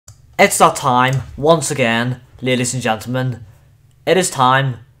It's that time, once again, ladies and gentlemen. It is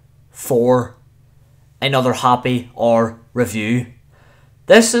time for another happy hour review.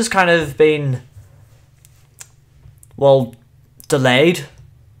 This has kind of been, well, delayed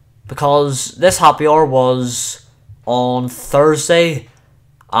because this happy hour was on Thursday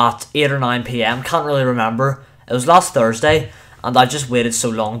at 8 or 9 PM. Can't really remember. It was last Thursday and I just waited so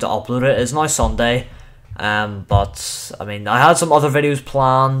long to upload it. It's now Sunday. But I mean, I had some other videos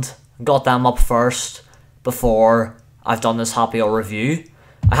planned, got them up first before I've done this happy hour review.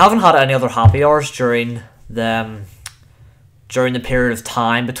 I haven't had any other happy hours during the period of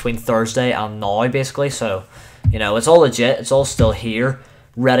time between Thursday and now, basically. So, you know, it's all legit. It's all still here,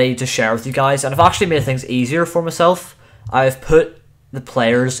 ready to share with you guys. And I've actually made things easier for myself. I've put the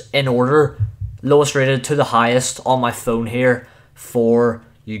players in order, lowest rated to the highest, on my phone here for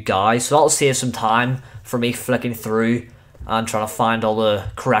you guys. So that'll save some time for me flicking through and trying to find all the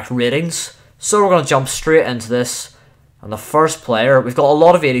correct ratings. So we're going to jump straight into this. And the first player, we've got a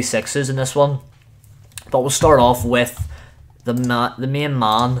lot of 86s in this one, but we'll start off with the main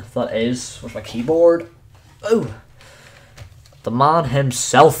man that is, where's my keyboard? Oh, the man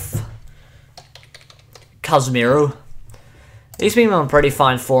himself, Casemiro. He's been in pretty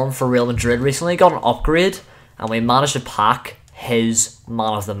fine form for Real Madrid recently. Got an upgrade and we managed to pack his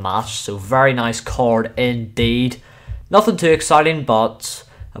man of the match. So very nice card indeed. Nothing too exciting, but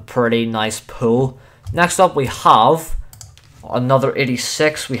a pretty nice pull. Next up we have another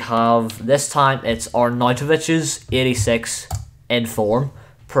 86. We have, this time it's Arnautovic's 86 in form.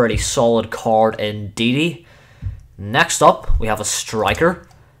 Pretty solid card indeed. Next up we have a striker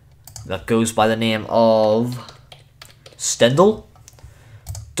that goes by the name of Stindl.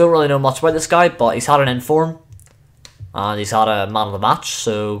 Don't really know much about this guy, but he's had an inform and he's had a man of the match,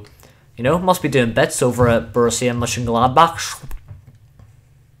 so you know, must be doing bits over at Borussia Mönchengladbach.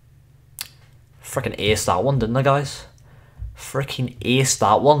 Freaking aced that one, didn't I, guys? Freaking aced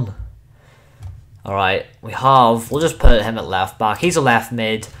that one. Alright, we'll just put him at left back. He's a left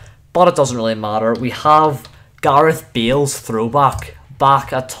mid, but it doesn't really matter. We have Gareth Bale's throwback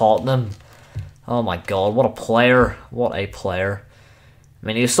back at Tottenham. Oh my god, what a player. What a player. I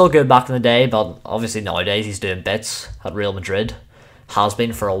mean, he was still good back in the day, but obviously nowadays he's doing bits at Real Madrid. Has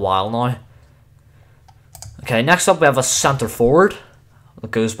been for a while now. Okay, next up we have a centre forward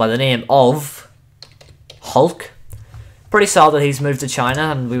that goes by the name of Hulk. Pretty sad that he's moved to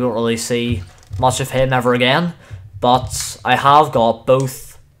China and we won't really see much of him ever again. But I have got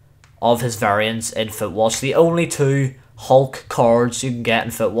both of his variants in Futwatch. The only two Hulk cards you can get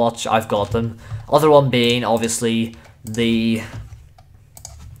in Futwatch, I've got them. Other one being obviously the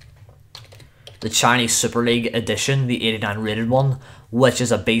Chinese Super League edition, the 89 rated one, which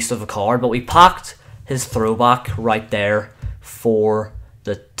is a beast of a card. But we packed his throwback right there for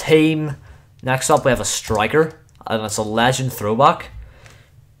the team. Next up we have a striker, and it's a legend throwback.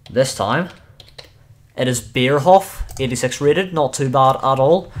 This time it is Bierhoff, 86 rated, not too bad at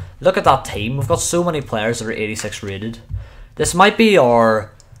all. Look at that team, we've got so many players that are 86 rated. This might be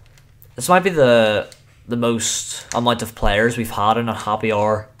the most amount of players we've had in a happy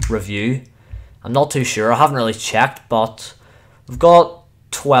hour review. I'm not too sure, I haven't really checked, but we've got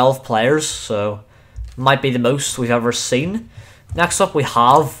 12 players, so it might be the most we've ever seen. Next up we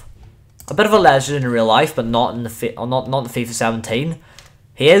have a bit of a legend in real life, but not in the FIFA 17.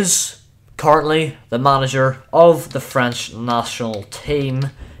 He is currently the manager of the French national team.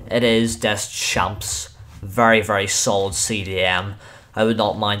 It is Deschamps. Very, very solid CDM. I would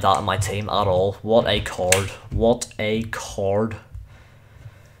not mind that in my team at all. What a card. What a card.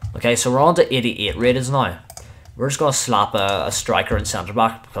 Okay, so we're on to 88 rated now. We're just going to slap a striker and centre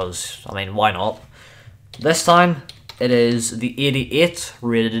back because, I mean, why not? This time, it is the 88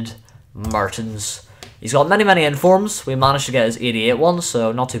 rated Mertens. He's got many, many informs. We managed to get his 88 one,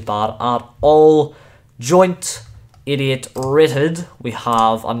 so not too bad at all. Joint 88 rated. We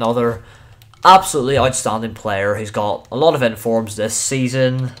have another absolutely outstanding player. He's got a lot of informs this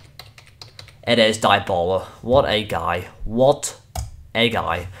season. It is Dybala. What a guy. What a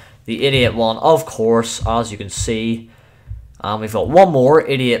guy. The 88 one, of course, as you can see. And we've got one more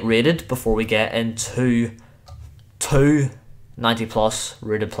 88 rated before we get into two 90 plus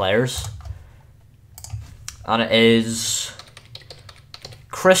rated players. And it is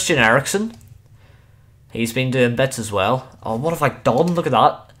Christian Eriksen. He's been doing bits as well. Oh, what have I done? Look at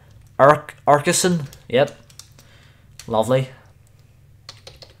that. Eriksen. Yep. Lovely.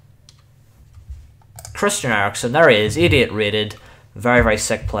 Christian Eriksen. There he is. 88 rated. Very, very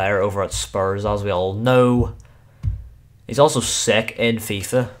sick player over at Spurs, as we all know. He's also sick in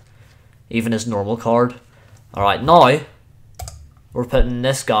FIFA. Even his normal card. Alright, now we're putting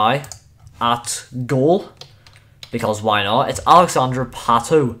this guy at goal, because why not? It's Alexander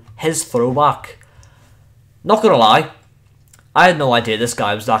Pato, his throwback. Not gonna lie, I had no idea this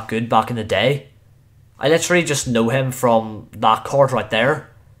guy was that good back in the day. I literally just know him from that card right there.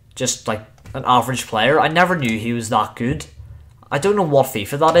 Just like an average player. I never knew he was that good. I don't know what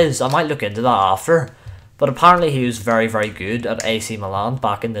FIFA that is. I might look into that after. But apparently he was very, very good at AC Milan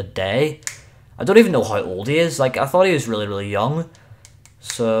back in the day. I don't even know how old he is. Like, I thought he was really, really young.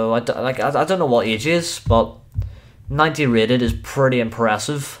 So, I don't know what age he is. But 90 rated is pretty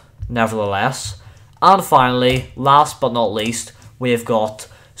impressive, nevertheless. And finally, last but not least, we've got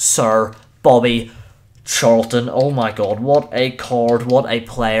Sir Bobby Charlton. Oh my god, what a card, what a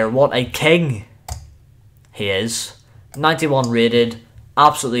player, what a king he is. 91 rated,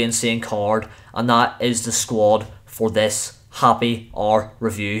 absolutely insane card, and that is the squad for this happy hour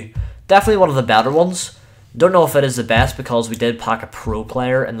review. Definitely one of the better ones. Don't know if it is the best because we did pack a pro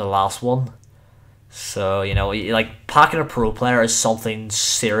player in the last one. So, you know, like, packing a pro player is something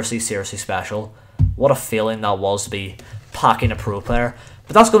seriously, seriously special. What a feeling that was to be packing a pro player.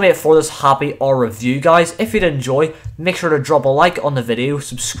 But that's going to be it for this happy hour review, guys. If you did enjoy, make sure to drop a like on the video.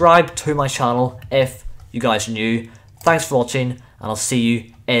 Subscribe to my channel if you guys are new. Thanks for watching, and I'll see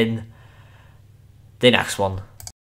you in the next one.